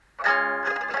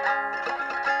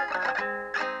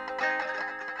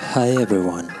Hi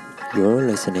everyone, you're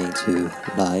listening to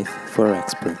Life for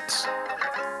Experts.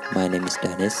 My name is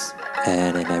Dennis,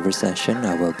 and in every session,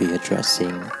 I will be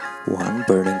addressing one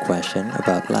burning question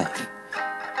about life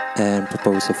and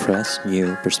propose a fresh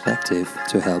new perspective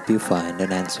to help you find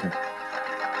an answer.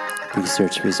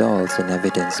 Research results and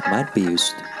evidence might be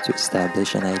used to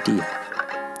establish an idea.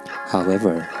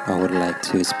 However, I would like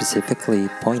to specifically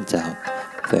point out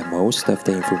that most of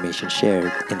the information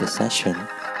shared in the session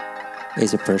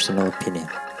is a personal opinion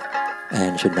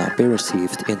and should not be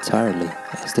received entirely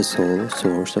as the sole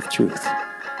source of truth.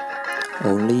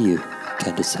 Only you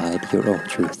can decide your own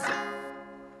truth.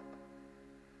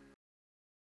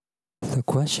 The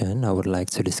question I would like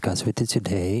to discuss with you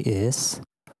today is,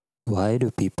 why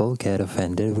do people get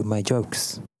offended with my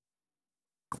jokes?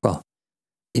 Well,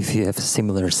 if you have a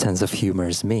similar sense of humor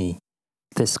as me,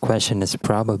 this question has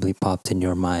probably popped in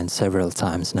your mind several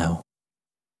times now.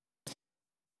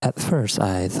 At first,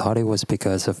 I thought it was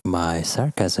because of my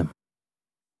sarcasm.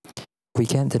 We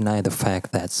can't deny the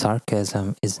fact that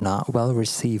sarcasm is not well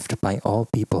received by all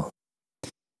people,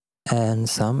 and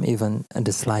some even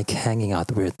dislike hanging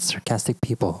out with sarcastic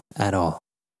people at all.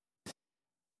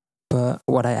 But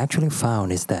what I actually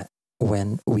found is that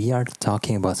when we are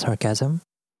talking about sarcasm,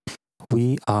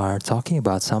 we are talking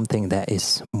about something that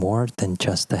is more than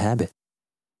just a habit.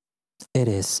 It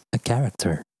is a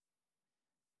character.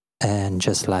 And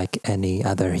just like any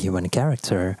other human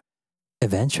character,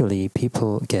 eventually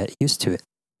people get used to it,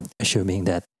 assuming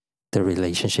that the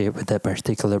relationship with that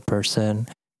particular person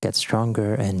gets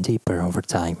stronger and deeper over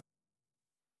time.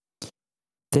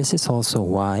 This is also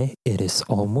why it is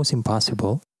almost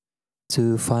impossible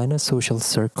to find a social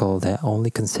circle that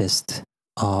only consists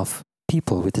of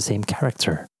people with the same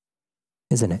character,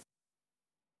 isn't it?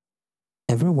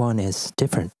 Everyone is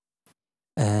different,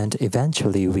 and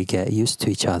eventually we get used to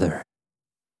each other.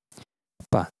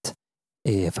 But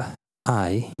if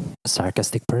I, a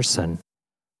sarcastic person,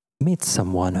 meet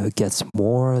someone who gets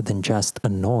more than just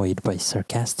annoyed by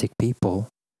sarcastic people,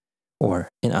 or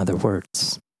in other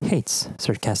words, hates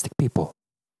sarcastic people,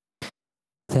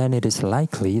 then it is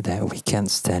likely that we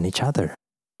can't stand each other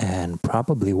and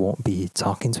probably won't be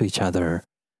talking to each other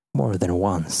more than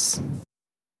once,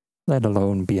 let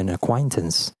alone be an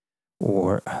acquaintance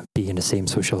or be in the same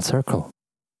social circle.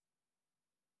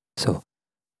 So,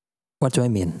 what do I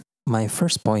mean? My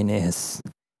first point is,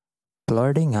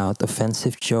 blurting out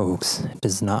offensive jokes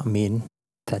does not mean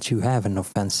that you have an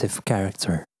offensive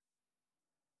character.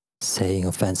 Saying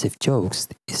offensive jokes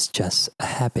is just a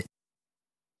habit.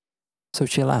 So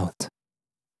chill out.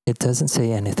 It doesn't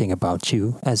say anything about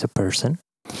you as a person,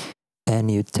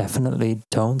 and you definitely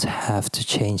don't have to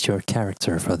change your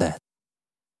character for that.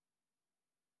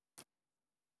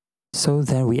 So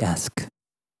then we ask,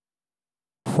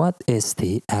 what is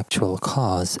the actual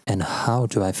cause and how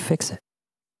do I fix it?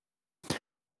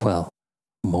 Well,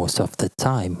 most of the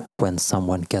time when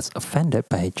someone gets offended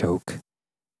by a joke,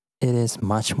 it is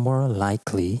much more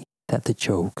likely that the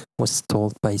joke was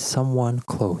told by someone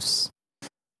close,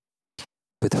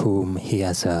 with whom he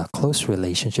has a close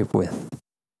relationship with.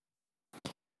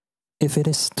 If it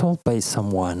is told by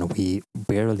someone we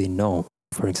barely know,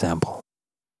 for example,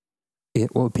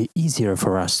 it will be easier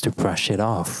for us to brush it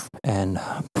off and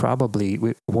probably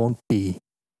we won't be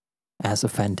as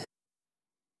offended.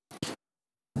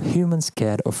 Humans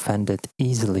get offended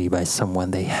easily by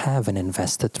someone they have an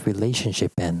invested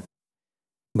relationship in,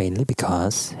 mainly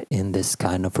because in this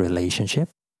kind of relationship,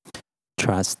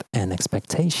 trust and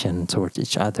expectation towards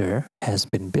each other has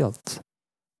been built,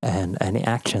 and any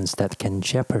actions that can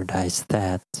jeopardize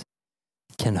that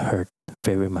can hurt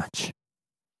very much.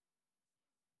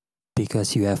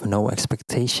 Because you have no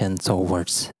expectation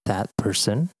towards that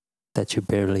person that you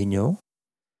barely know,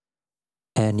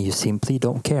 and you simply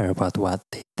don't care about what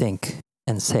they think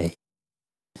and say.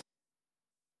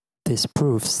 This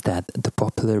proves that the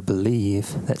popular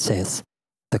belief that says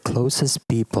the closest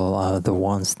people are the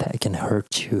ones that can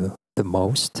hurt you the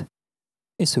most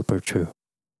is super true.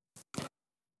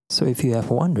 So if you have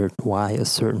wondered why a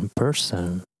certain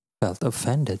person felt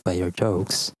offended by your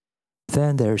jokes,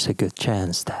 then there's a good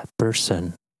chance that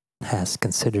person has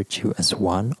considered you as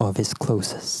one of his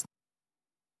closest.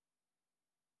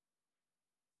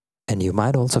 And you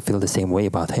might also feel the same way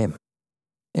about him,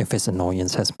 if his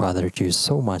annoyance has bothered you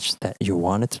so much that you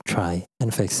wanted to try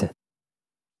and fix it.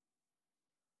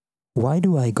 Why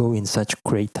do I go in such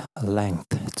great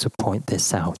length to point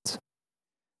this out?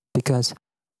 Because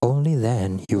only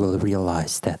then you will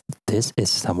realize that this is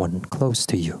someone close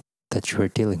to you that you are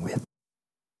dealing with.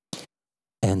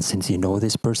 And since you know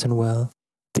this person well,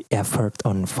 the effort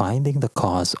on finding the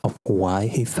cause of why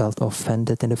he felt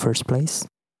offended in the first place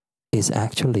is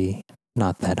actually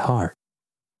not that hard.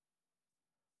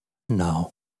 Now,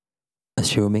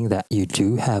 assuming that you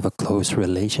do have a close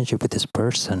relationship with this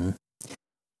person,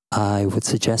 I would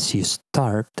suggest you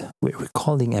start with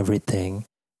recalling everything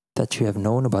that you have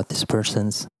known about this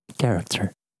person's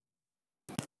character.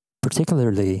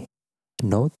 Particularly,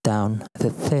 note down the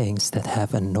things that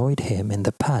have annoyed him in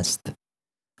the past,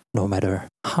 no matter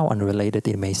how unrelated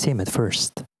it may seem at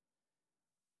first.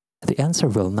 The answer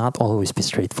will not always be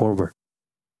straightforward.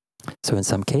 So in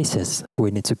some cases,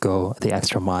 we need to go the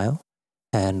extra mile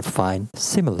and find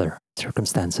similar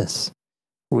circumstances,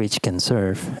 which can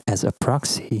serve as a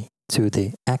proxy to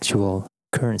the actual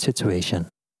current situation.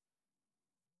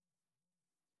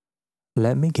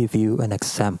 Let me give you an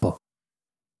example.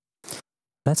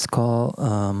 Let's call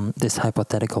this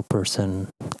hypothetical person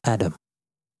Adam.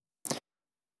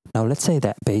 Now let's say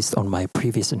that based on my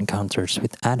previous encounters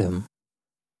with Adam,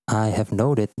 I have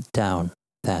noted down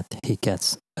that he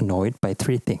gets annoyed by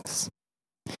 3 things.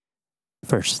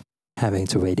 First, having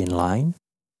to wait in line.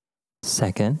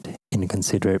 Second,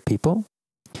 inconsiderate people.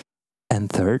 And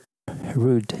third,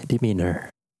 rude demeanor.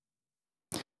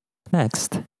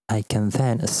 Next, I can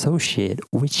then associate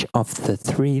which of the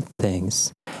 3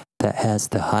 things that has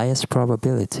the highest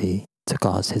probability to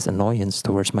cause his annoyance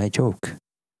towards my joke.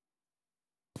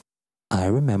 I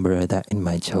remember that in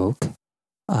my joke,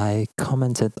 I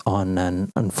commented on an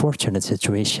unfortunate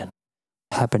situation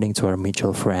happening to our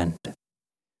mutual friend,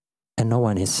 and no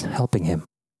one is helping him.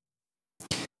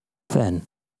 Then,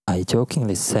 I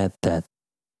jokingly said that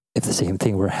if the same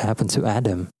thing were happen to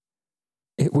Adam,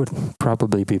 it would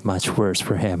probably be much worse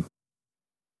for him.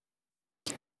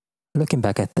 Looking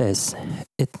back at this,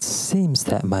 it seems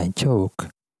that my joke,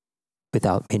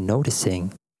 without me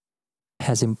noticing,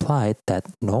 has implied that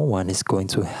no one is going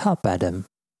to help Adam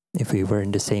if we were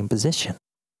in the same position,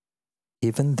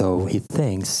 even though he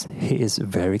thinks he is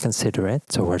very considerate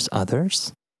towards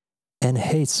others and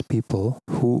hates people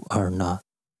who are not.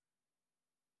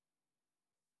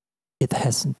 It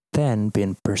has then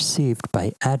been perceived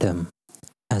by Adam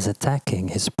as attacking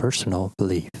his personal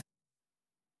belief.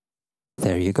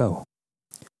 There you go.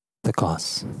 The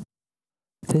cause.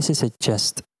 This is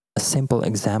just a simple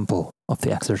example of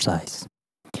the exercise.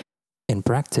 In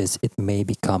practice, it may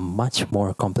become much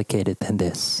more complicated than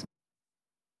this.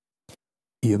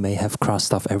 You may have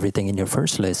crossed off everything in your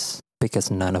first list because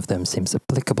none of them seems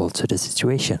applicable to the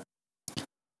situation.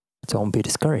 Don't be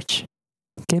discouraged.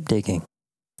 Keep digging.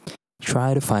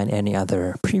 Try to find any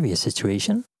other previous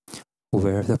situation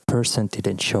where the person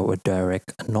didn't show a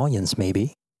direct annoyance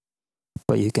maybe,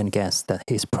 but you can guess that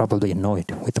he's probably annoyed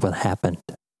with what happened.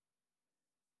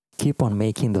 Keep on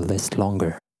making the list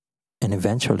longer, and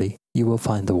eventually you will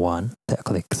find the one that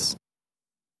clicks.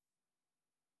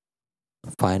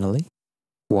 Finally,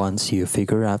 once you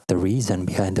figure out the reason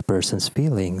behind the person's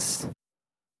feelings,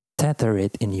 tether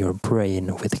it in your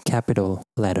brain with capital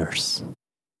letters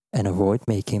and avoid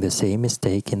making the same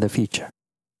mistake in the future.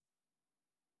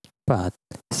 But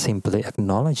simply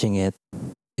acknowledging it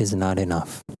is not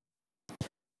enough.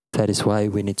 That is why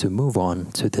we need to move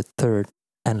on to the third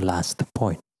and last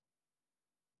point.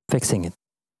 Fixing it.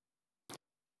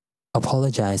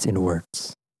 Apologize in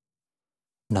words.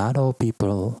 Not all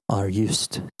people are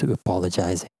used to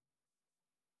apologizing.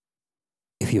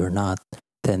 If you're not,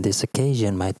 then this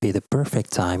occasion might be the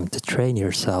perfect time to train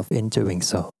yourself in doing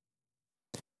so.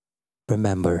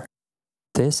 Remember,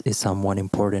 this is someone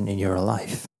important in your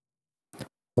life.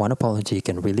 One apology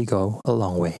can really go a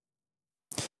long way.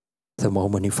 The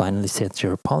moment you finally said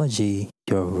your apology,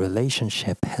 your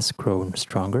relationship has grown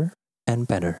stronger and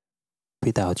better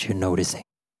without you noticing.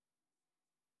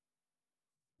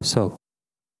 So,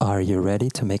 are you ready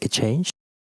to make a change?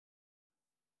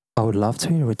 I would love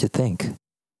to hear what you think.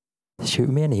 Shoot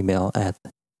me an email at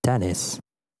Danis,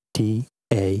 DANNIS,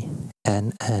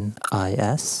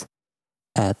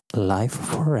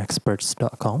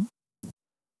 @lifeforexperts.com,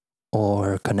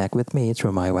 or connect with me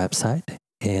through my website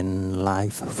in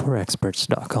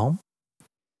lifeforexperts.com,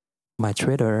 my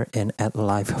Twitter in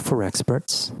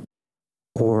 @lifeforexperts,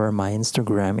 or my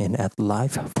Instagram in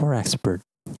 @lifeforexpert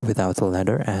without the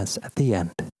letter S at the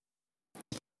end.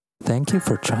 Thank you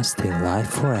for trusting Life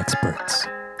for Experts.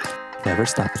 Never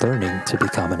stop learning to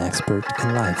become an expert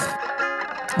in life.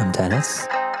 I'm Dennis,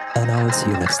 and I will see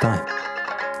you next time.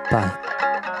 Bye.